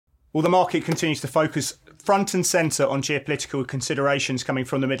Well, the market continues to focus front and centre on geopolitical considerations coming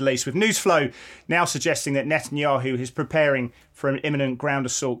from the Middle East, with news flow now suggesting that Netanyahu is preparing for an imminent ground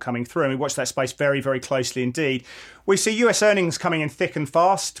assault coming through. And we watch that space very, very closely indeed. We see US earnings coming in thick and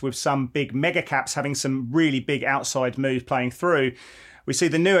fast, with some big mega caps having some really big outside moves playing through. We see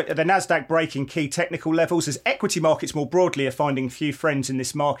the Nasdaq breaking key technical levels as equity markets more broadly are finding few friends in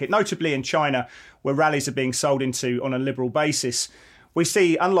this market, notably in China, where rallies are being sold into on a liberal basis. We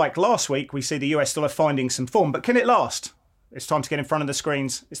see, unlike last week, we see the US dollar finding some form. But can it last? It's time to get in front of the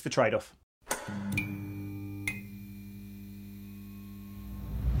screens. It's the trade-off.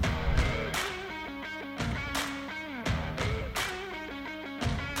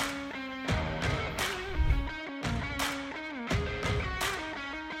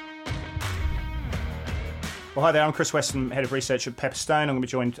 Well, hi there, I'm Chris Weston, Head of Research at Pepperstone. I'm going to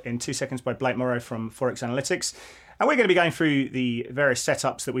be joined in 2 seconds by Blake Morrow from Forex Analytics. And we're going to be going through the various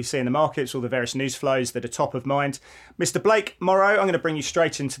setups that we see in the markets, all the various news flows that are top of mind. Mr. Blake Morrow, I'm going to bring you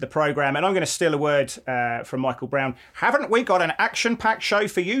straight into the programme, and I'm going to steal a word from Michael Brown. Haven't we got an action-packed show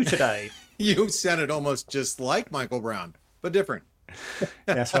for you today? You said it almost just like Michael Brown, but different.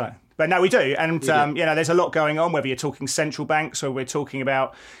 That's right. But no, we do. And, there's a lot going on, whether you're talking central banks or we're talking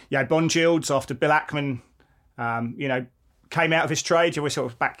about bond yields after Bill Ackman came out of his trade. We're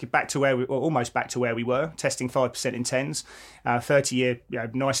sort of back to where almost back to where we were, testing 5% in 10s, 30-year,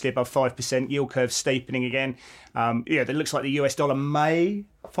 nicely above 5%, yield curve steepening again. It looks like the US dollar may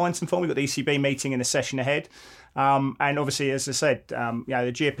find some form. We've got the ECB meeting in the session ahead. And obviously, as I said, the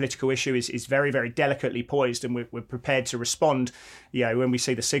geopolitical issue is very, very delicately poised, and we're prepared to respond, when we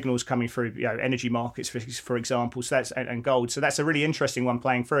see the signals coming through, energy markets, for example, so that's and gold. So that's a really interesting one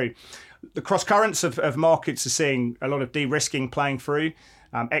playing through. The cross currents of markets are seeing a lot of de-risking playing through.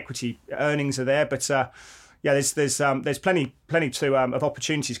 Equity earnings are there, but there's plenty of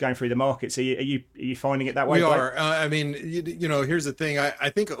opportunities going through the markets. Are you finding it that way? We are. Here's the thing. I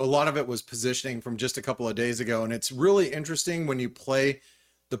think a lot of it was positioning from just a couple of days ago, and it's really interesting when you play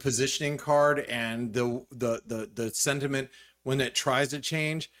the positioning card and the sentiment when it tries to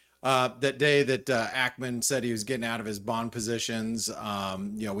change. That day that Ackman said he was getting out of his bond positions,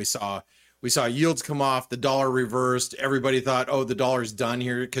 we saw yields come off, the dollar reversed. Everybody thought, oh, the dollar's done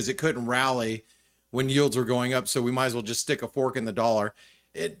here because it couldn't rally when yields were going up, so we might as well just stick a fork in the dollar.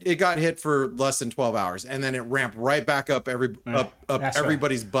 It got hit for less than 12 hours, and then it ramped right back up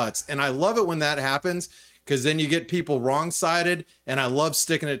everybody's butts. And I love it when that happens, because then you get people wrong-sided, and I love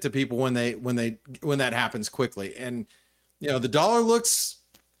sticking it to people when that happens quickly. And the dollar looks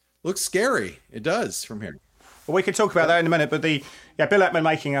scary. It does from here. Well, we can talk about that in a minute, but Bill Ackman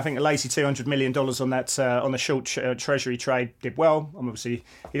making, I think, a lazy $200 million on that on the short treasury trade did well. Obviously,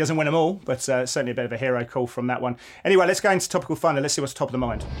 he doesn't win them all, but certainly a bit of a hero call from that one. Anyway, let's go into topical fun and let's see what's top of the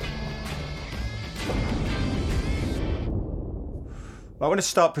mind. Well, I want to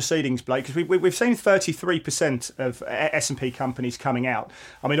start proceedings, Blake, because we've seen 33% of S&P companies coming out.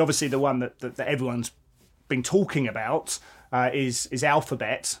 I mean, obviously, the one that everyone's been talking about is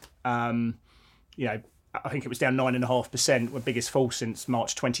Alphabet. I think it was down 9.5%, the biggest fall since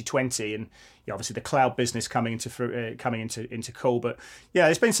March 2020, and obviously the cloud business coming into call. But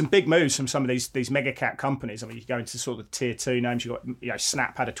there's been some big moves from some of these mega cap companies. I mean, you go into sort of tier 2 names. You got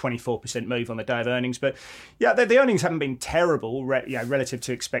Snap had a 24% move on the day of earnings, but the earnings haven't been terrible, relative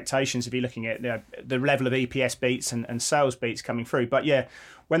to expectations. If you're looking at the level of EPS beats and sales beats coming through, but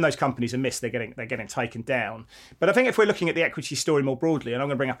when those companies are missed, they're getting taken down. But I think if we're looking at the equity story more broadly, and I'm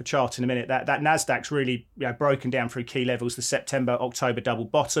going to bring up a chart in a minute, that Nasdaq's really broken down through key levels, the September-October double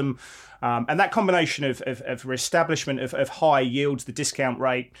bottom, and that combination of reestablishment of high yields, the discount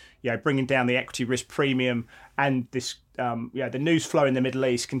rate, bringing down the equity risk premium, and this the news flow in the Middle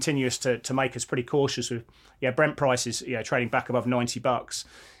East continues to make us pretty cautious with Brent prices trading back above $90.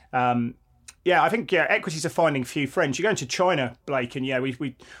 I think equities are finding few friends. You go into China, Blake, and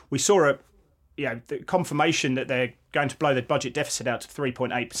we saw the confirmation that they're going to blow the budget deficit out to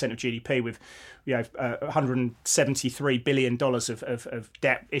 3.8% of GDP with $173 billion of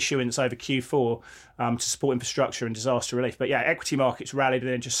debt issuance over Q4 to support infrastructure and disaster relief. But equity markets rallied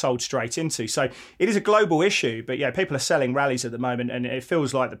and then just sold straight into. So it is a global issue, but people are selling rallies at the moment, and it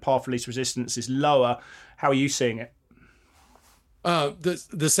feels like the path of least resistance is lower. How are you seeing it?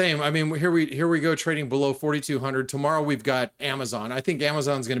 The same. I mean, here we go trading below 4,200. Tomorrow we've got Amazon. I think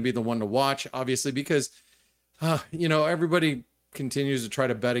Amazon's going to be the one to watch, obviously, because everybody continues to try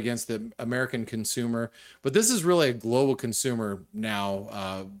to bet against the American consumer, but this is really a global consumer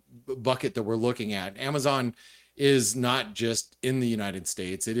now bucket that we're looking at. Amazon is not just in the United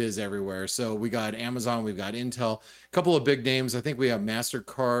States, it is everywhere. So we got Amazon, we've got Intel, a couple of big names. I think we have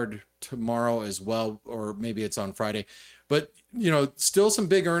MasterCard tomorrow as well, or maybe it's on Friday. But still some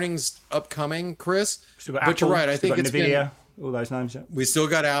big earnings upcoming, Chris. Still got but Apple, you're right. I think it's Nvidia, all those names. Yeah. We still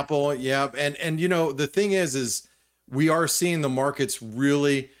got Apple, yeah. And the thing is we are seeing the markets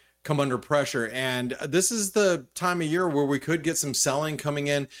really come under pressure, and this is the time of year where we could get some selling coming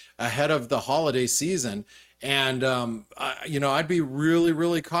in ahead of the holiday season. And I'd be really,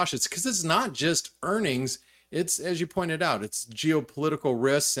 really cautious, because it's not just earnings. It's, as you pointed out, it's geopolitical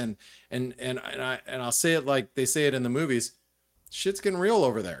risks, and I'll say it like they say it in the movies. Shit's getting real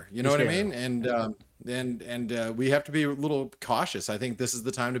over there. You know what I mean? And we have to be a little cautious. I think this is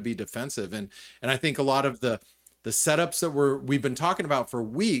the time to be defensive. And I think a lot of the setups that we've been talking about for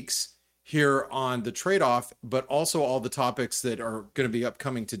weeks here on the trade-off, but also all the topics that are going to be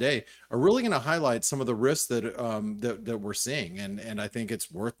upcoming today, are really going to highlight some of the risks that that we're seeing. And I think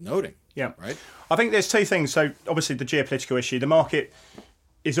it's worth noting. Yeah. Right. I think there's two things. So obviously the geopolitical issue, the market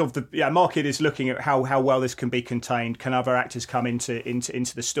is looking at how well this can be contained. Can other actors come into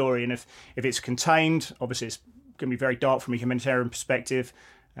the story? And if it's contained, obviously it's going to be very dark from a humanitarian perspective.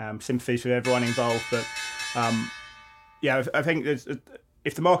 Sympathies with everyone involved, but I think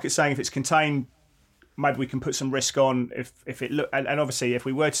if the market's saying if it's contained, maybe we can put some risk on. If it look, and obviously if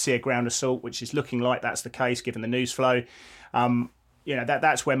we were to see a ground assault, which is looking like that's the case given the news flow,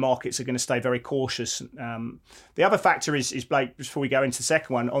 that's where markets are going to stay very cautious. The other factor is Blake, before we go into the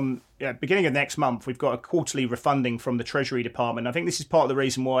second one, on beginning of next month, we've got a quarterly refunding from the Treasury Department. I think this is part of the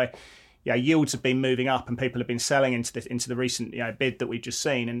reason why yields have been moving up and people have been selling into the recent bid that we've just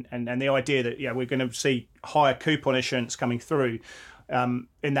seen, and the idea that we're going to see higher coupon issuance coming through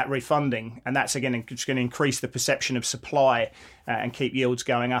in that refunding, and that's again just going to increase the perception of supply and keep yields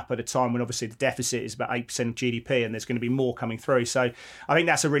going up at a time when obviously the deficit is about 8% of GDP and there's going to be more coming through. So I think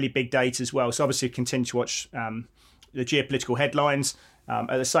that's a really big date as well. So obviously continue to watch the geopolitical headlines.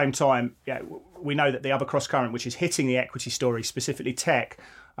 At the same time, we know that the other cross current, which is hitting the equity story, specifically tech,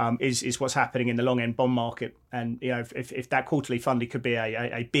 is what's happening in the long end bond market. And if that quarterly funding could be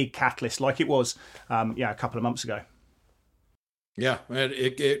a big catalyst like it was a couple of months ago. Yeah,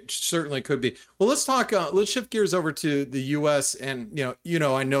 it certainly could be. Well, let's talk. Let's shift gears over to the U.S. And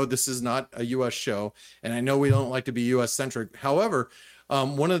I know this is not a U.S. show, and I know we don't like to be U.S. centric. However,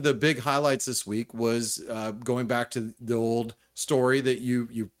 one of the big highlights this week was going back to the old story that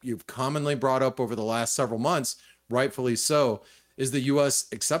you've commonly brought up over the last several months, rightfully so, is the U.S.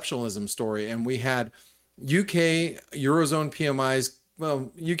 exceptionalism story. And we had UK Eurozone PMIs. Well,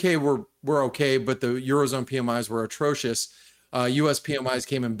 UK were okay, but the Eurozone PMIs were atrocious. U.S. PMIs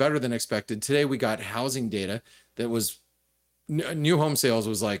came in better than expected. Today we got housing data that was new home sales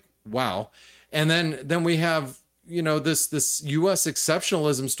was like, wow. And then we have this U.S.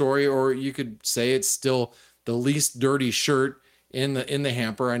 exceptionalism story, or you could say it's still the least dirty shirt in the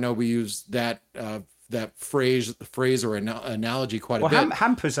hamper. I know we use that phrase or analogy quite a bit.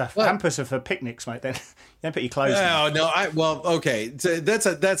 Hampers are for picnics, mate. Then you don't put your clothes in. No, okay. So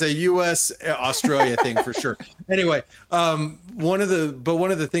that's a U.S. Australia thing for sure. Anyway, one of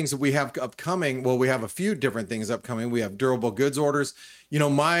the things that we have upcoming, well, we have a few different things upcoming. We have durable goods orders.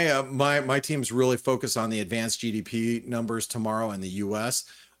 My team's really focused on the advanced GDP numbers tomorrow in the U.S.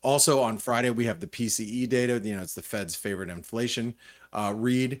 Also on Friday, we have the PCE data. It's the Fed's favorite inflation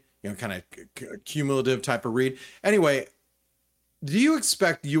read. Kind of cumulative type of read. Anyway, do you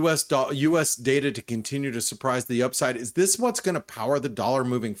expect U.S. data to continue to surprise the upside? Is this what's going to power the dollar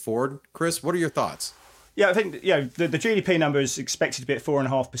moving forward? Chris, what are your thoughts? Yeah, I think the GDP number is expected to be at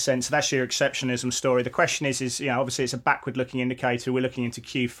 4.5%. So that's your exceptionalism story. The question is obviously it's a backward-looking indicator. We're looking into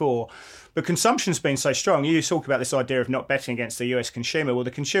Q4, but consumption's been so strong. You talk about this idea of not betting against the US consumer. Well,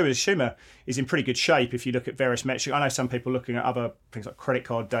 the consumer is in pretty good shape if you look at various metrics. I know some people looking at other things like credit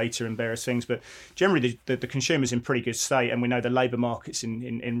card data and various things, but generally the consumer's in pretty good state, and we know the labour market's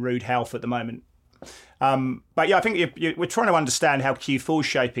in rude health at the moment. But I think we're trying to understand how Q4 is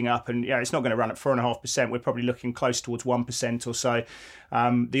shaping up, and it's not going to run at 4.5%. We're probably looking close towards 1% or so.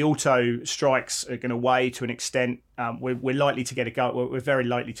 The auto strikes are going to weigh to an extent. We're very likely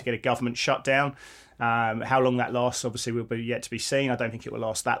to get a government shutdown. How long that lasts, obviously, will be yet to be seen. I don't think it will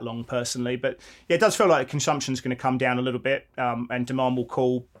last that long personally, but it does feel like consumption is going to come down a little bit, and demand will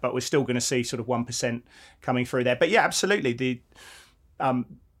cool, but we're still going to see sort of 1% coming through there. But absolutely,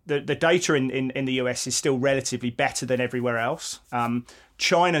 the data in the US is still relatively better than everywhere else.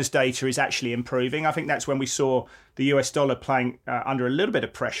 China's data is actually improving. I think that's when we saw the US dollar playing under a little bit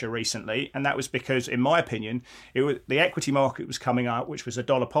of pressure recently, and that was because, in my opinion, the equity market was coming up, which was a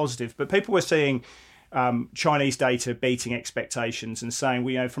dollar positive, but people were seeing Chinese data beating expectations and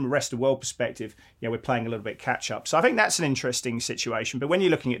saying, from a rest of the world perspective, we're playing a little bit catch up. So I think that's an interesting situation. But when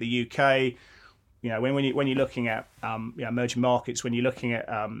you're looking at the UK, when you're looking at emerging markets, when you're looking at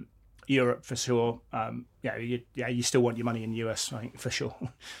Europe for sure, you still want your money in the US, I think, for sure.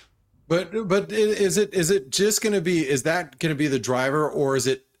 But is it just going to be, is that going to be the driver, or is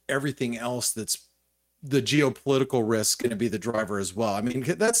it everything else that's the geopolitical risk going to be the driver as well? I mean,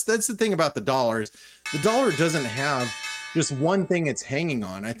 that's the thing about the dollar is the dollar doesn't have just one thing it's hanging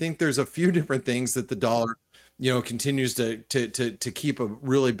on. I think there's a few different things that the dollar, continues to keep a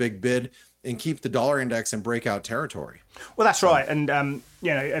really big bid and keep the dollar index in breakout territory. Well, that's right. And,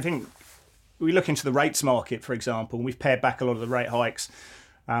 I think we look into the rates market, for example, and we've pared back a lot of the rate hikes.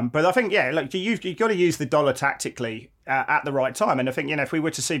 But I think, you've got to use the dollar tactically at the right time. And I think, if we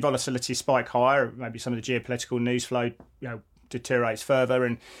were to see volatility spike higher, maybe some of the geopolitical news flow, deteriorates further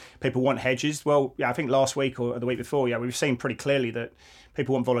and people want hedges. Well, I think last week or the week before, we've seen pretty clearly that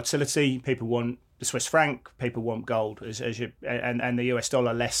people want volatility, people want the Swiss franc, people want gold, and the US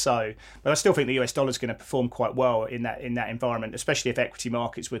dollar less so. But I still think the US dollar is going to perform quite well in that environment, especially if equity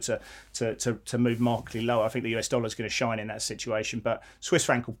markets were to move markedly lower. I think the US dollar is going to shine in that situation, but Swiss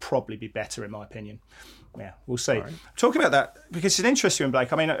franc will probably be better in my opinion. Yeah, we'll see. Right. Talking about that, because it's an interesting one,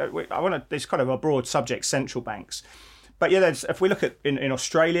 Blake. I mean, I want to. It's kind of a broad subject, central banks. But if we look at in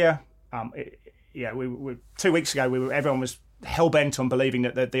Australia, we 2 weeks ago, everyone was hell bent on believing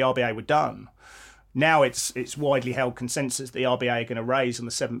that the RBA were done. Now it's widely held consensus the RBA are going to raise on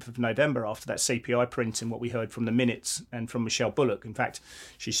the 7th of November after that CPI print and what we heard from the minutes and from Michelle Bullock. In fact,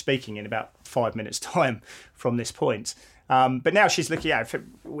 she's speaking in about 5 minutes' time from this point. But now she's looking at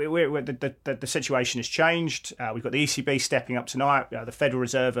the situation has changed. We've got the ECB stepping up tonight. The Federal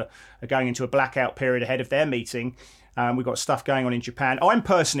Reserve are going into a blackout period ahead of their meeting. We've got stuff going on in Japan. I'm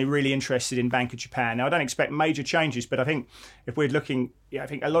personally really interested in Bank of Japan. Now, I don't expect major changes, but I think if we're looking, I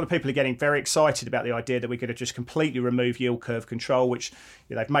think a lot of people are getting very excited about the idea that we're going to just completely remove yield curve control, which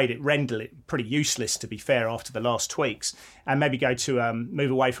they've made it render it pretty useless, to be fair, after the last tweaks, and maybe go to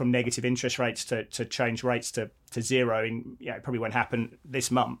move away from negative interest rates to change rates to zero. It probably won't happen this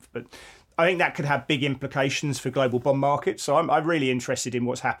month, but I think that could have big implications for global bond markets. So I'm really interested in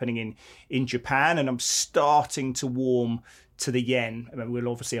what's happening in Japan, and I'm starting to warm to the yen. I mean, we're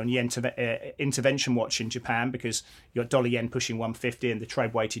obviously on yen intervention watch in Japan because you've got dollar yen pushing 150 and the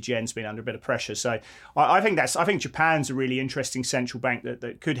trade weighted yen's been under a bit of pressure. So I think Japan's a really interesting central bank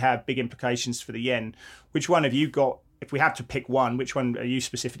that could have big implications for the yen. Which one have you got? If we have to pick one, which one are you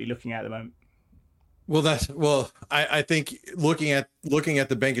specifically looking at the moment? I think looking at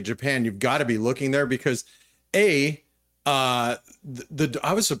the Bank of Japan, you've got to be looking there because I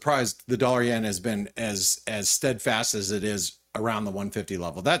was surprised the dollar yen has been as steadfast as it is around the 150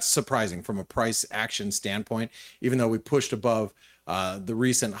 level. That's surprising from a price action standpoint, even though we pushed above the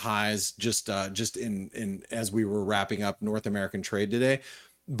recent highs just in as we were wrapping up North American trade today.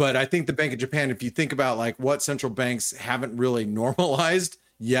 But I think the Bank of Japan, if you think about like what central banks haven't really normalized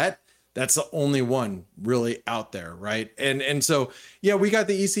yet, that's the only one really out there, right? And so, we got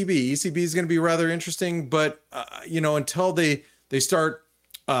the ECB. ECB is going to be rather interesting, but until they start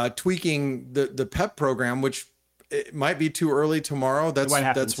tweaking the PEP program, which it might be too early tomorrow. That's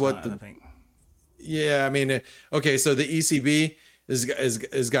what I think. Yeah, I mean, okay, so the ECB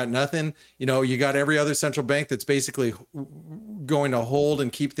is got nothing. You got every other central bank that's basically going to hold and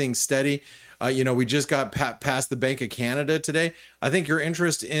keep things steady. We just got past the Bank of Canada today. I think your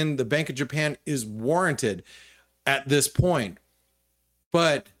interest in the Bank of Japan is warranted at this point.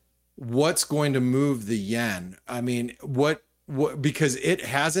 But what's going to move the yen? I mean, what because it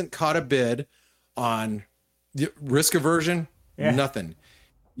hasn't caught a bid on risk aversion, nothing.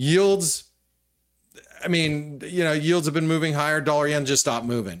 Yields, I mean, yields have been moving higher. Dollar yen just stopped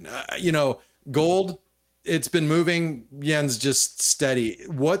moving. Gold, it's been moving. Yen's just steady.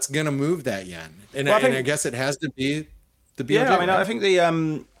 What's going to move that yen? And I guess it has to be the BOJ. Yeah, I mean, right? I think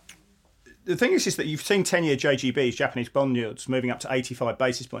the thing is that you've seen 10-year JGBs, Japanese bond yields, moving up to 85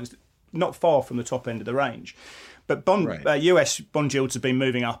 basis points, not far from the top end of the range. But US bond yields have been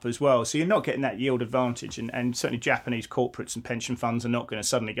moving up as well. So you're not getting that yield advantage. And certainly Japanese corporates and pension funds are not going to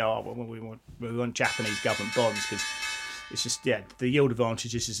suddenly go, we want Japanese government bonds because it's just, the yield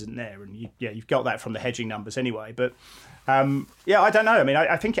advantage just isn't there. And you've got that from the hedging numbers anyway. But I don't know. I mean,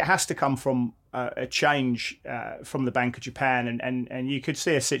 I think it has to come from a change from the Bank of Japan. And you could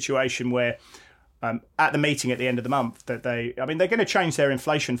see a situation where at the meeting at the end of the month that they're going to change their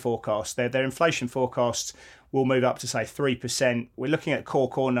inflation forecast. Their inflation forecasts will move up to say 3%. We're looking at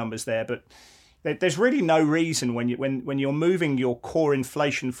core numbers there, but there's really no reason when you're moving your core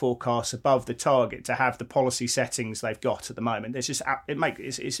inflation forecasts above the target to have the policy settings they've got at the moment.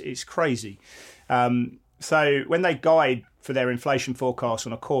 It's crazy. So when they guide for their inflation forecast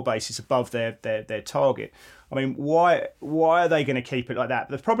on a core basis above their target, I mean, why are they going to keep it like that?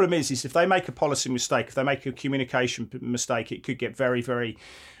 The problem is if they make a policy mistake, if they make a communication mistake, it could get very, very,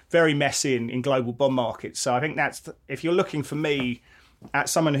 very messy in global bond markets. So I think if you're looking for me at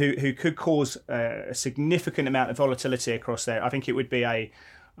someone who could cause a significant amount of volatility across there, I think it would be a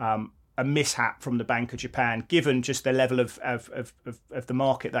mishap from the Bank of Japan, given just the level of the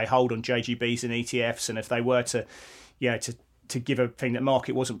market they hold on JGBs and ETFs, and if they were to give a thing that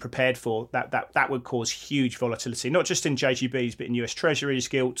market wasn't prepared for, that would cause huge volatility, not just in JGBs but in US Treasuries,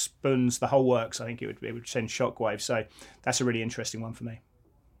 gilts, bonds, the whole works. I think it would send shockwaves. So that's a really interesting one for me.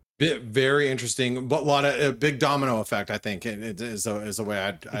 Very interesting, but a lot of a big domino effect. I think it is a way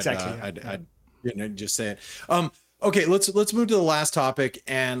I'd just say it. Okay, let's move to the last topic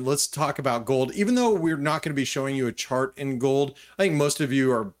and let's talk about gold. Even though we're not going to be showing you a chart in gold, I think most of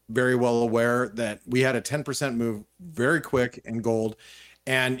you are very well aware that we had a 10% move very quick in gold.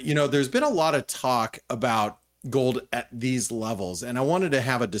 And, there's been a lot of talk about gold at these levels. And I wanted to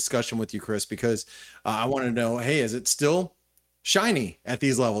have a discussion with you, Chris, because I want to know, hey, is it still shiny at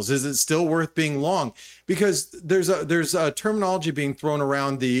these levels? Is it still worth being long? Because there's a terminology being thrown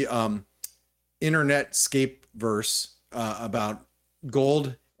around the internet scapeverse about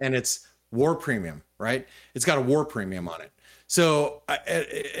gold, and it's war premium, right? It's got a war premium on it. So,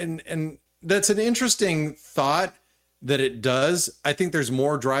 and that's an interesting thought that it does. I think there's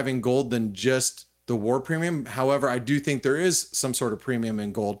more driving gold than just the war premium. However, I do think there is some sort of premium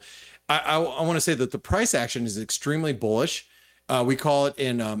in gold. I want to say that the price action is extremely bullish. We call it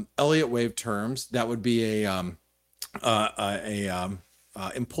in Elliott wave terms. That would be a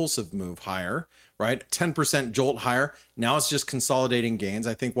impulsive move higher, right? 10% jolt higher. Now it's just consolidating gains.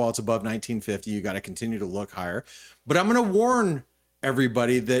 I think while it's above 1950, you got to continue to look higher. But I'm going to warn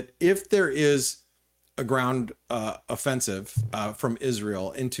everybody that if there is a ground offensive from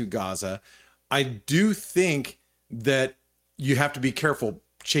Israel into Gaza, I do think that you have to be careful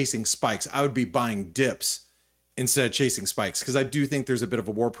chasing spikes. I would be buying dips instead of chasing spikes, because I do think there's a bit of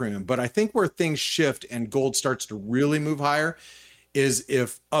a war premium. But I think where things shift and gold starts to really move higher is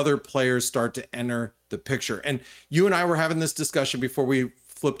if other players start to enter the picture. And you and I were having this discussion before we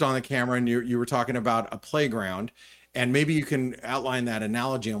flipped on the camera, and you were talking about a playground, and maybe you can outline that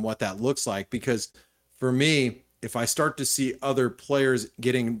analogy on what that looks like. Because for me, if I start to see other players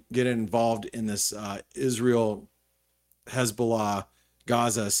get involved in this Israel, Hezbollah,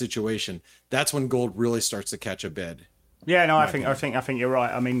 Gaza situation, that's when gold really starts to catch a bid. Yeah, no, I think you're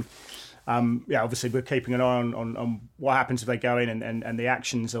right. I mean, obviously we're keeping an eye on what happens if they go in and the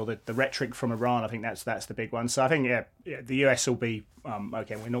actions or the rhetoric from Iran. I think that's the big one. So I think the US will be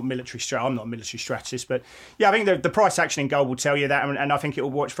okay. We're not military. I'm not a military strategist, but I think the price action in gold will tell you that, and I think it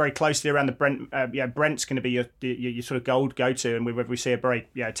will watch very closely around the Brent. Brent's going to be your sort of gold go to, and we see a very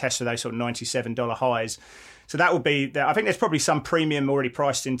test of those sort of $97 highs. So that would be. I think there's probably some premium already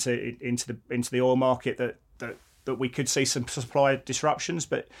priced into the oil market that we could see some supply disruptions,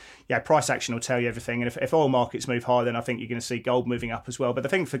 but price action will tell you everything. And if oil markets move higher, then I think you're going to see gold moving up as well. But the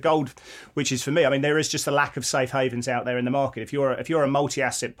thing for gold, which is for me, I mean, there is just a lack of safe havens out there in the market. If you're a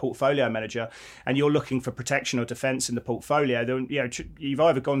multi-asset portfolio manager and you're looking for protection or defense in the portfolio, then you've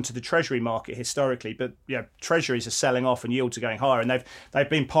either gone to the treasury market historically, but treasuries are selling off and yields are going higher, and they've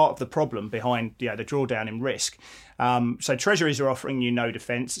been part of the problem behind the drawdown in risk. So treasuries are offering you no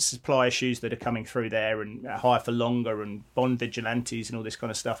defence. Supply issues that are coming through there, and higher for longer, and bond vigilantes and all this kind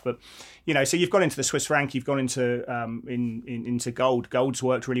of stuff. But so you've gone into the Swiss franc, you've gone into into gold. Gold's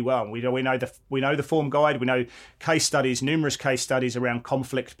worked really well. We know the form guide. We know numerous case studies around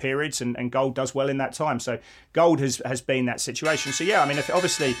conflict periods, and gold does well in that time. So gold has been that situation. So I mean, if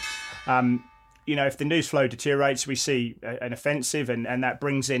obviously. If the news flow deteriorates, we see an offensive, and that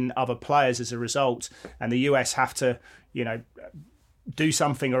brings in other players as a result, and the US have to, do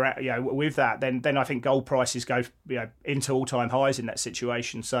something around, with that. Then I think gold prices go, into all-time highs in that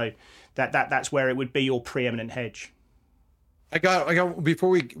situation. So that's where it would be your preeminent hedge. I got before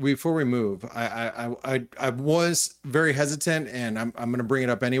we move, I was very hesitant, and I'm going to bring it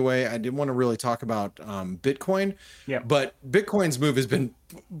up anyway. I didn't want to really talk about Bitcoin, but Bitcoin's move has been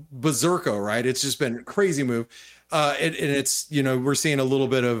berserko, right? It's just been a crazy move, and it's we're seeing a little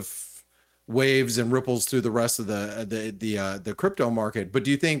bit of waves and ripples through the rest of the crypto market. But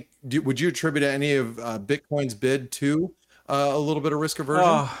would you attribute any of Bitcoin's bid to a little bit of risk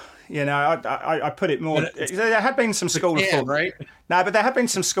aversion? I put it more. There had been some school of thought, right? No, but there have been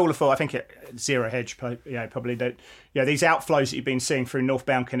some school of thought. I think zero hedge, probably that. These outflows that you've been seeing through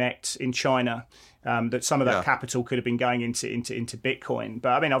Northbound Connect in China, that some of that capital could have been going into Bitcoin. But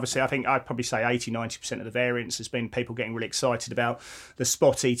I mean, obviously, I think I'd probably say 80-90% of the variance has been people getting really excited about the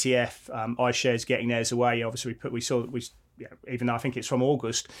spot ETF, iShares getting theirs away. Obviously, even though I think it's from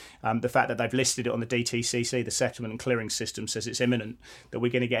August, the fact that they've listed it on the DTCC, the settlement and clearing system, says it's imminent that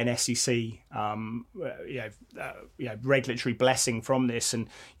we're going to get an SEC, regulatory blessing from this. And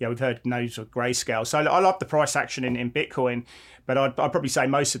we've heard news of Grayscale. So I love the price action in Bitcoin, but I'd probably say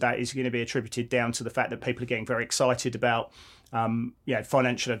most of that is going to be attributed down to the fact that people are getting very excited about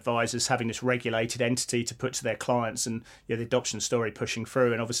financial advisors having this regulated entity to put to their clients, and the adoption story pushing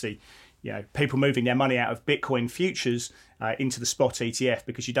through, and obviously people moving their money out of Bitcoin futures into the spot ETF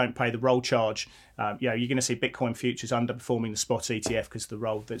because you don't pay the roll charge. You're going to see Bitcoin futures underperforming the spot ETF because of the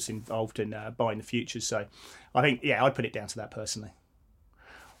roll that's involved in buying the futures. So I think, I'd put it down to that personally.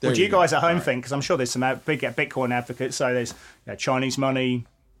 What do you guys at home think? Because I'm sure there's some big Bitcoin advocates. So there's Chinese money,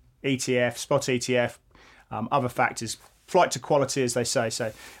 ETF, spot ETF, other factors. Flight to quality, as they say.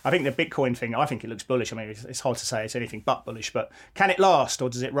 So I think the Bitcoin thing, I think it looks bullish. I mean, it's hard to say it's anything but bullish, but can it last, or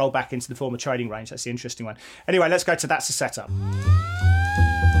does it roll back into the former trading range? That's the interesting one. Anyway, let's go to That's the Setup.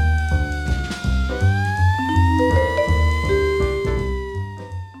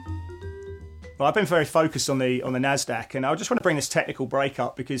 Well, I've been very focused on the Nasdaq, and I just want to bring this technical break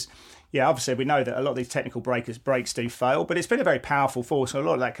up because, obviously we know that a lot of these technical breaks do fail, but it's been a very powerful force, and a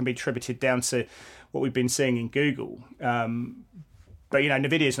lot of that can be attributed down to what we've been seeing in Google. But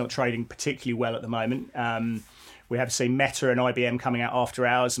Nvidia's not trading particularly well at the moment. We have seen Meta and IBM coming out after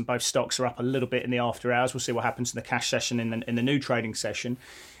hours, and both stocks are up a little bit in the after hours. We'll see what happens in the cash session in the new trading session.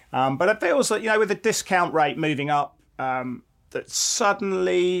 But it feels that with the discount rate moving up, that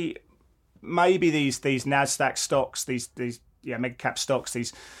suddenly maybe these Nasdaq stocks, these mega cap stocks,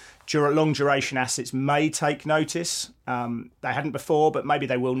 these long duration assets may take notice. They hadn't before, but maybe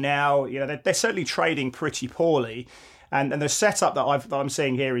they will now. They're certainly trading pretty poorly. And the setup that I'm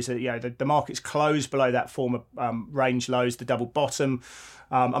seeing here is that the market's closed below that former range lows, the double bottom.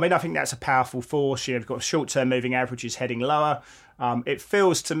 I think that's a powerful force. You've got short-term moving averages heading lower. It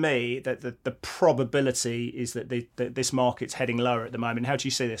feels to me that the probability is that this market's heading lower at the moment. How do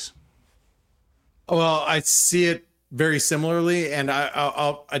you see this? Well, I see it very similarly, and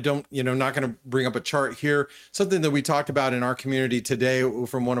I don't, not going to bring up a chart here. Something that we talked about in our community today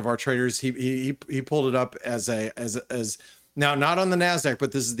from one of our traders. He pulled it up as now not on the Nasdaq,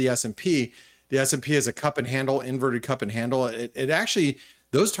 but this is the S&P. The S&P is a cup and handle, inverted cup and handle. It actually,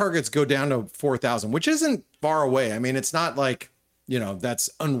 those targets go down to 4,000, which isn't far away. I mean, it's not like that's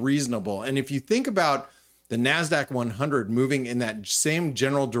unreasonable. And if you think about the NASDAQ 100 moving in that same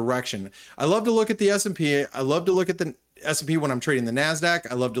general direction. I love to look at the S&P. I love to look at the S&P when I'm trading the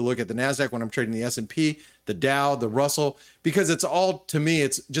NASDAQ. I love to look at the NASDAQ when I'm trading the S&P, the Dow, the Russell, because it's all, to me,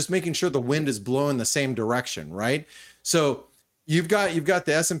 it's just making sure the wind is blowing the same direction, right? So you've got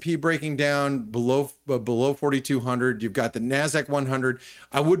the S&P breaking down below 4,200. You've got the NASDAQ 100.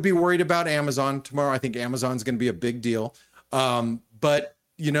 I would be worried about Amazon tomorrow. I think Amazon's going to be a big deal. But,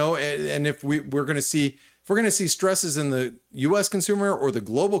 and if we're going to see, if we're going to see stresses in the U.S. consumer or the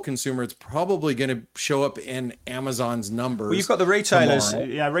global consumer, it's probably going to show up in Amazon's numbers. Well, you've got the retailers,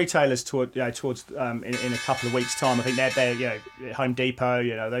 retailers towards in a couple of weeks' time. I think they're Home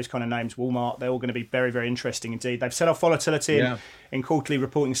Depot, those kind of names, Walmart. They're all going to be very, very interesting indeed. They've set off volatility in quarterly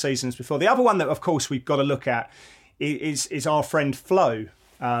reporting seasons before. The other one that, of course, we've got to look at is our friend Flow.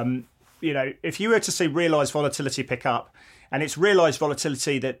 If you were to see realised volatility pick up. And it's realised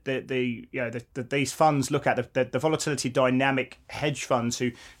volatility that these funds look at, the volatility dynamic hedge funds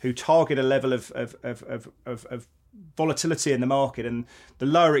who target a level of volatility in the market, and the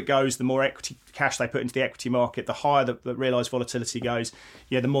lower it goes, the more equity cash they put into the equity market, the higher the realised volatility goes,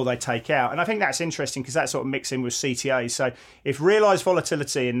 the more they take out. And I think that's interesting because that sort of mixes in with CTA. So if realised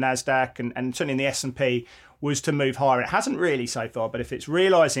volatility in NASDAQ and certainly in the S&P was to move higher, it hasn't really so far, but if it's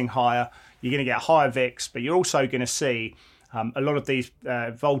realising higher, you're going to get higher VIX, but you're also going to see a lot of these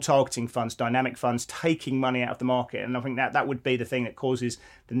vol targeting funds, dynamic funds, taking money out of the market. And I think that would be the thing that causes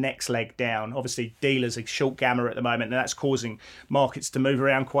the next leg down. Obviously, dealers are short gamma at the moment, and that's causing markets to move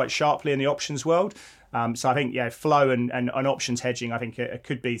around quite sharply in the options world. So I think, flow and options hedging, I think it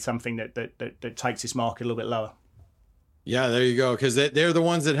could be something that takes this market a little bit lower. Yeah, there you go. Because they're the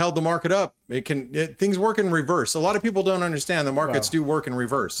ones that held the market up. Things work in reverse. A lot of people don't understand the markets do work in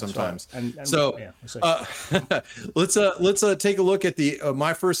reverse sometimes. Right. Let's take a look at the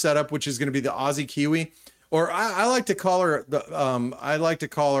my first setup, which is going to be the Aussie Kiwi. or I like to call her Kylie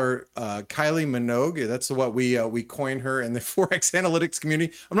Minogue. That's what we coined her in the Forex analytics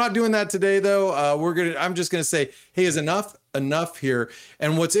community. I'm not doing that today though. I'm just gonna say, hey, is enough here?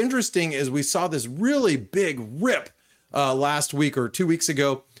 And what's interesting is we saw this really big rip last week or 2 weeks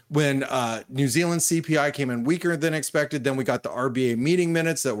ago when New Zealand CPI came in weaker than expected. Then we got the RBA meeting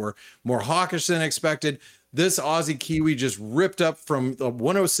minutes that were more hawkish than expected. This Aussie Kiwi just ripped up from the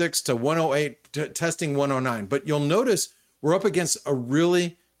 106 to 108, testing 109. But you'll notice we're up against a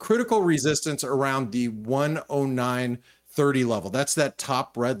really critical resistance around the 109.30 level. That's that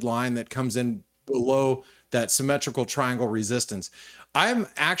top red line that comes in below that symmetrical triangle resistance. I'm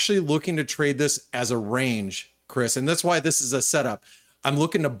actually looking to trade this as a range, Chris, and that's why this is a setup. I'm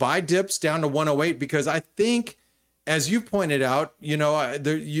looking to buy dips down to 108 because I think, as you pointed out,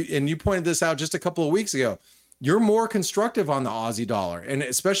 and you pointed this out just a couple of weeks ago, you're more constructive on the Aussie dollar, and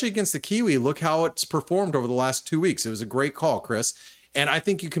especially against the Kiwi. Look how it's performed over the last 2 weeks. It was a great call, Chris. And I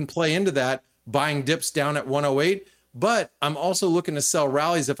think you can play into that buying dips down at 108. But I'm also looking to sell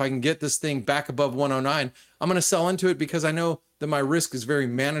rallies. If I can get this thing back above 109, I'm going to sell into it because I know that my risk is very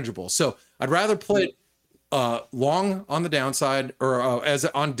manageable. So I'd rather play it long on the downside or as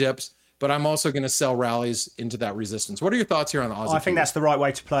on dips, but I'm also going to sell rallies into that resistance. What are your thoughts here on the Aussie? I think that's the right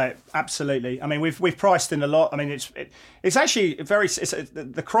way to play it. Absolutely. I mean, we've priced in a lot. I mean, it's actually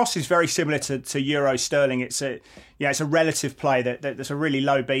the cross is very similar to Euro Sterling. It's a relative play that's a really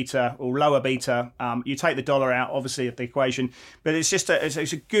low beta or lower beta. You take the dollar out, obviously, of the equation, but it's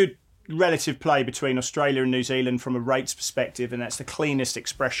a good relative play between Australia and New Zealand from a rates perspective, and that's the cleanest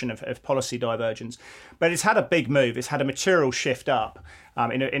expression of policy divergence. But it's had a big move. It's had a material shift up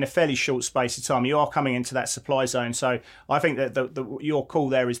in a fairly short space of time. You are coming into that supply zone, so I think that your call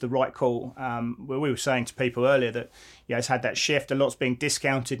there is the right call. We were saying to people earlier that it's had that shift. A lot's being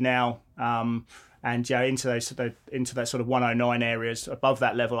discounted now. And into that sort of 109 areas above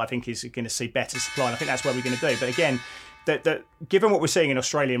that level, I think is going to see better supply. And I think that's what we're going to do. But again, that given what we're seeing in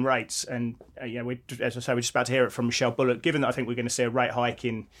Australian rates, and as I say, we're just about to hear it from Michelle Bullock. Given that I think we're going to see a rate hike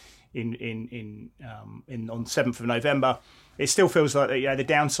on 7th of November, it still feels like the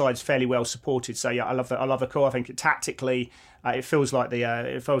downside's fairly well supported. So I love the call. I think tactically, it feels like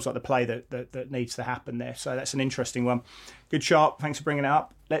the play that needs to happen there. So that's an interesting one. Good chart. Thanks for bringing it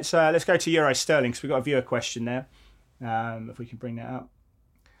up. Let's go to Euro Sterling because we've got a viewer question there. If we can bring that up.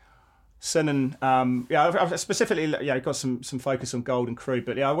 I've specifically got some focus on gold and crude,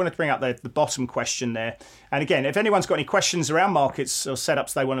 but I wanted to bring up the bottom question there. And again, if anyone's got any questions around markets or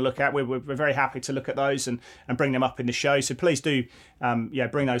setups they want to look at, we're very happy to look at those and bring them up in the show. So please do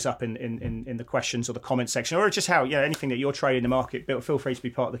bring those up in the questions or the comment section, or just how anything that you're trading in the market. Feel free to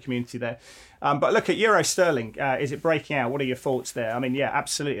be part of the community there. But look at Euro Sterling. Is it breaking out? What are your thoughts there? I mean, yeah,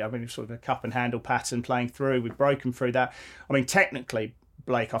 absolutely. I mean, sort of a cup and handle pattern playing through. We've broken through that. I mean, technically,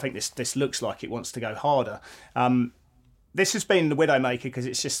 Blake, I think this looks like it wants to go harder. This has been the widowmaker because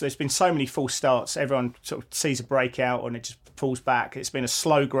it's just there's been so many false starts. Everyone sort of sees a breakout and it just falls back. It's been a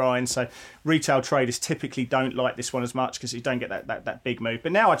slow grind, so retail traders typically don't like this one as much because you don't get that big move.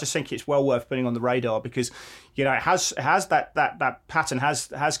 But now I just think it's well worth putting on the radar because it has that pattern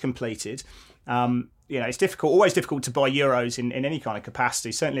has completed. It's always difficult to buy euros in any kind of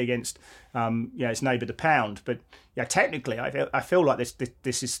capacity, certainly against its neighbour the pound. But technically, I feel like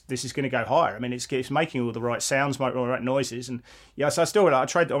this is going to go higher. I mean, it's making all the right sounds, all the right noises, and so I want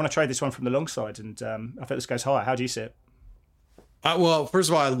to trade this one from the long side, and I think this goes higher. How do you see it? Well, first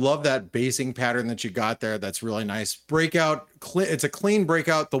of all, I love that basing pattern that you got there. That's really nice. Breakout, it's a clean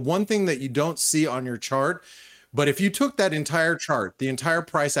breakout. The one thing that you don't see on your chart, but if you took that entire chart, the entire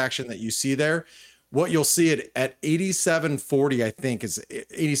price action that you see there, what you'll see it at 87.40, I think is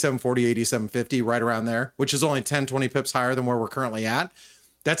 87.40, 87.50, right around there, which is only 10, 20 pips higher than where we're currently at.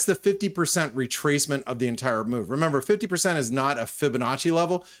 That's the 50% retracement of the entire move. Remember, 50% is not a Fibonacci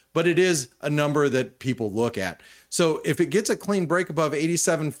level, but it is a number that people look at. So if it gets a clean break above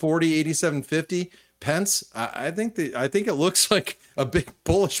 87.40, 87.50 pence, I think it looks like a big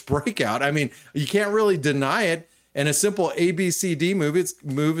bullish breakout. I mean, you can't really deny it. And a simple ABCD move, its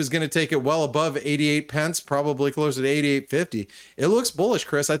move is going to take it well above 88 pence, probably closer to 88.50. It looks bullish,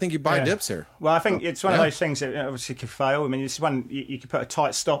 Chris. I think you buy dips here. Well, I think it's one of those things that obviously could fail. I mean, it's one you could put a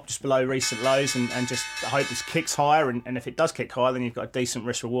tight stop just below recent lows and just hope this kicks higher. And if it does kick higher, then you've got a decent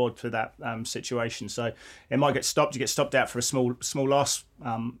risk reward for that situation. So it might get stopped. You get stopped out for a small loss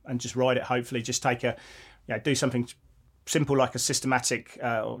and just ride it. Hopefully, just take do something simple like a systematic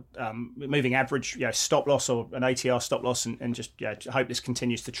moving average stop loss or an ATR stop loss and just hope this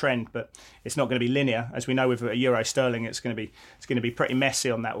continues to trend, but it's not going to be linear. As we know with a Euro Sterling, it's going to be pretty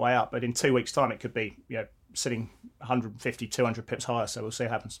messy on that way up, but in 2 weeks time it could be sitting 150, 200 pips higher. So we'll see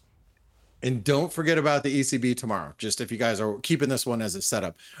what happens. And don't forget about the ECB tomorrow, just if you guys are keeping this one as a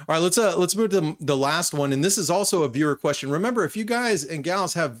setup. All right, let's move to the last one. And this is also a viewer question. Remember, if you guys and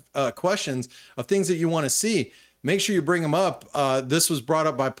gals have questions of things that you want to see, make sure you bring them up. This was brought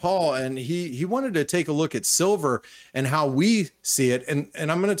up by Paul, and he wanted to take a look at silver and how we see it.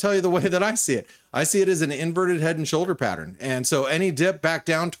 And I'm going to tell you the way that I see it. I see it as an inverted head and shoulder pattern. And so any dip back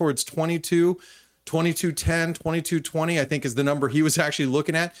down towards 2210, 2220, I think is the number he was actually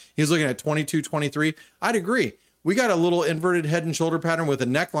looking at. He was looking at 2223. I'd agree. We got a little inverted head and shoulder pattern with a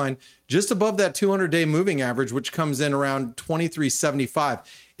neckline just above that 200-day moving average, which comes in around 2375.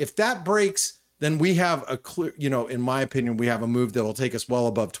 If that breaks, then we have a clear, in my opinion, we have a move that will take us well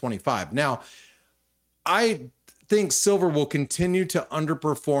above 25. Now, I think silver will continue to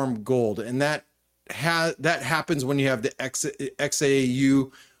underperform gold, and that happens when you have the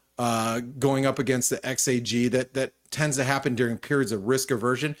XAU going up against the XAG. That tends to happen during periods of risk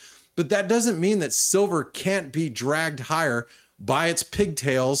aversion, but that doesn't mean that silver can't be dragged higher by its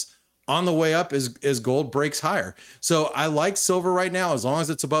pigtails on the way up as gold breaks higher. So I like silver right now as long as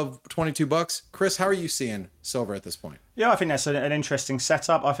it's above $22. Chris, how are you seeing silver at this point? Yeah, I think that's an interesting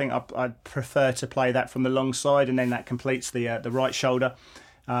setup. I think I'd prefer to play that from the long side, and then that completes the right shoulder,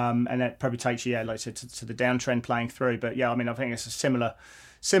 and that probably takes you, like to the downtrend playing through. But yeah, I mean, I think it's a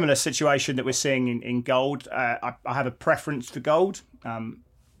similar situation that we're seeing in gold. I have a preference for gold,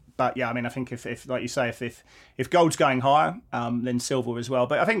 but yeah, I mean, I think if like you say, if gold's going higher, then silver as well.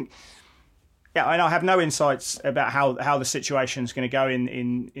 But I think, yeah, and I have no insights about how the situation is going to go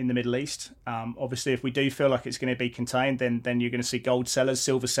in the Middle East. Obviously, if we do feel like it's going to be contained, then you're going to see gold sellers,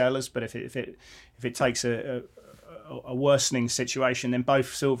 silver sellers. But if it takes a worsening situation, then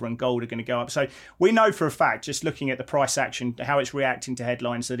both silver and gold are going to go up. So we know for a fact, just looking at the price action, how it's reacting to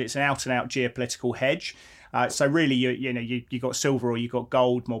headlines, that it's an out-and-out geopolitical hedge. So really, you got silver or you got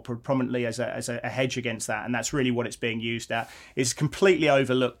gold more prominently as a hedge against that, and that's really what it's being used at. It's completely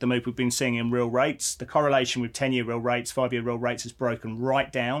overlooked the move we've been seeing in real rates. The correlation with 10-year real rates, 5-year real rates has broken right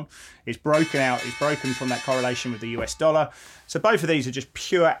down. It's broken out. It's broken from that correlation with the US dollar. So both of these are just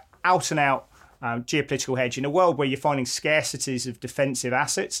pure out-and-out geopolitical hedge in a world where you're finding scarcities of defensive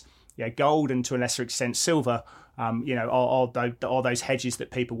assets. Yeah, gold and to a lesser extent silver, are those hedges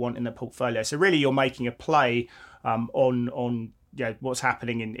that people want in their portfolio. So really, you're making a play on what's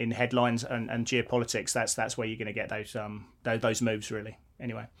happening in headlines and geopolitics. That's where you're going to get those moves really.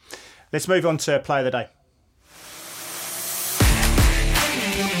 Anyway, let's move on to play of the day.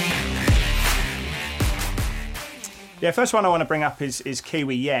 Yeah, first one I want to bring up is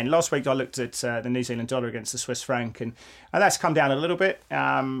Kiwi yen. Last week I looked at the New Zealand dollar against the Swiss franc, and that's come down a little bit.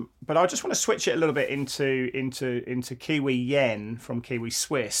 But I just want to switch it a little bit into Kiwi yen from Kiwi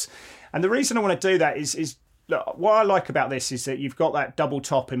Swiss. And the reason I want to do that is look, what I like about this is that you've got that double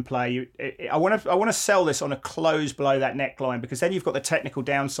top in play. I want to sell this on a close below that neckline, because then you've got the technical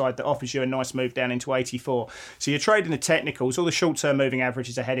downside that offers you a nice move down into 84. So you're trading the technicals. All the short-term moving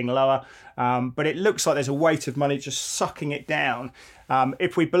averages are heading lower, but it looks like there's a weight of money just sucking it down.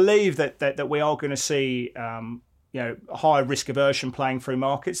 If we believe that we are going to see higher risk aversion playing through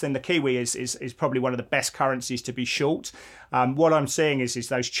markets, then the Kiwi is probably one of the best currencies to be short. What I'm seeing is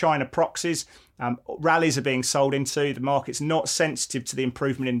those China proxies. Rallies are being sold into. The market's not sensitive to the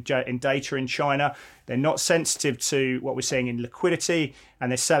improvement in data in China. They're not sensitive to what we're seeing in liquidity,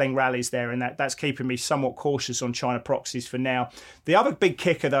 and they're selling rallies there, and that's keeping me somewhat cautious on China proxies for now. The other big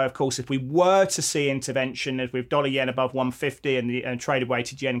kicker, though, of course, if we were to see intervention, as with dollar yen above 150 and traded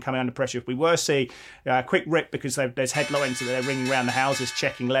weighted yen coming under pressure, if we were to see a quick rip because there's headlines that they're ringing around the houses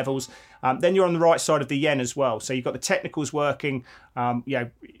checking levels, then you're on the right side of the yen as well. So you've got the technicals working.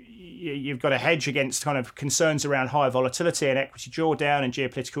 You've got a hedge against kind of concerns around high volatility and equity drawdown and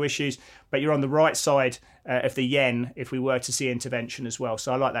geopolitical issues, but you're on the right side of the yen if we were to see intervention as well.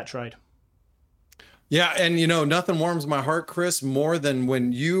 So I like that trade. Yeah, and nothing warms my heart, Chris, more than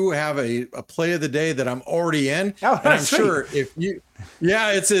when you have a play of the day that I'm already in. Oh, and I'm sure if you,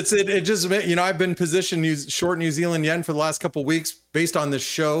 it just, I've been positioned short New Zealand yen for the last couple of weeks based on this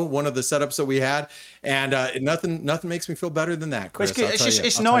show, one of the setups that we had, and nothing makes me feel better than that, Chris.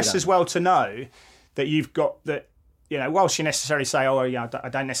 It's nice as well to know that you've got that. Whilst you necessarily say, I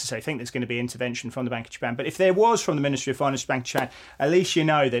don't necessarily think there's going to be intervention from the Bank of Japan, but if there was from the Ministry of Finance, Bank of Japan, at least you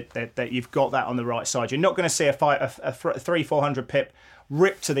know that you've got that on the right side. You're not going to see a 300-400 pip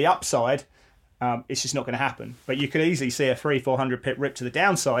rip to the upside. It's just not going to happen. But you could easily see a 300-400 pip rip to the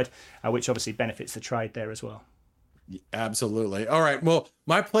downside, which obviously benefits the trade there as well. Absolutely. All right. Well,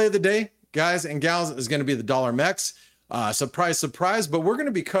 my play of the day, guys and gals, is going to be the dollar MEX. Surprise, surprise! But we're going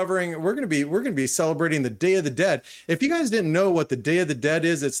to be celebrating the Day of the Dead. If you guys didn't know what the Day of the Dead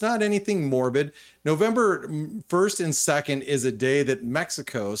is, it's not anything morbid. November 1st and 2nd is a day that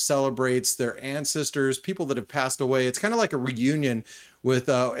Mexico celebrates their ancestors, people that have passed away. It's kind of like a reunion with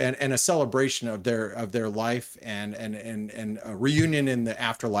and a celebration of their life and a reunion in the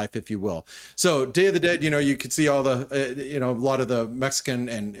afterlife, if you will. So Day of the Dead, you could see all the a lot of the Mexican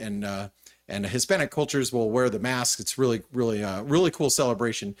and Hispanic cultures will wear the masks. It's really cool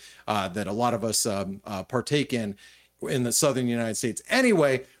celebration that a lot of us partake in the southern United States.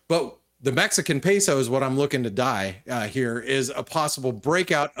 Anyway, but the Mexican peso is what I'm looking to die here, is a possible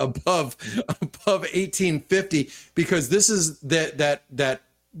breakout above 1850, because this is that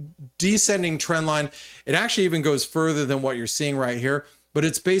descending trend line. It actually even goes further than what you're seeing right here, but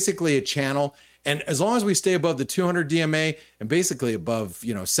it's basically a channel. And as long as we stay above the 200 DMA and basically above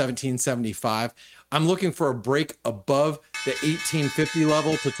 1775, I'm looking for a break above the 1850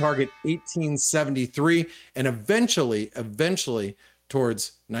 level to target 1873 and eventually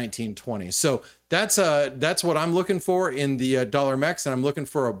towards 1920. So that's what I'm looking for in the dollar mex, and I'm looking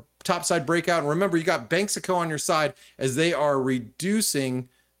for a topside breakout. And remember, you got Banxico on your side as they are reducing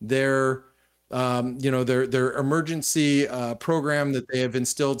their their emergency program that they have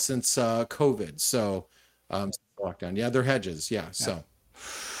instilled since COVID. So lockdown, their hedges, So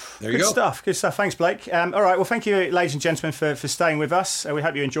there you go. Good stuff. Thanks, Blake. All right, well, thank you, ladies and gentlemen, for staying with us. We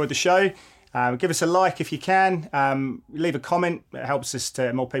hope you enjoyed the show. Give us a like if you can. Leave a comment. It helps us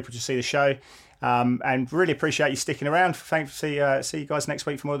to more people to see the show. And really appreciate you sticking around. Thanks. See you guys next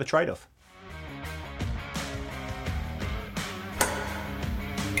week for more of the Trade-Off.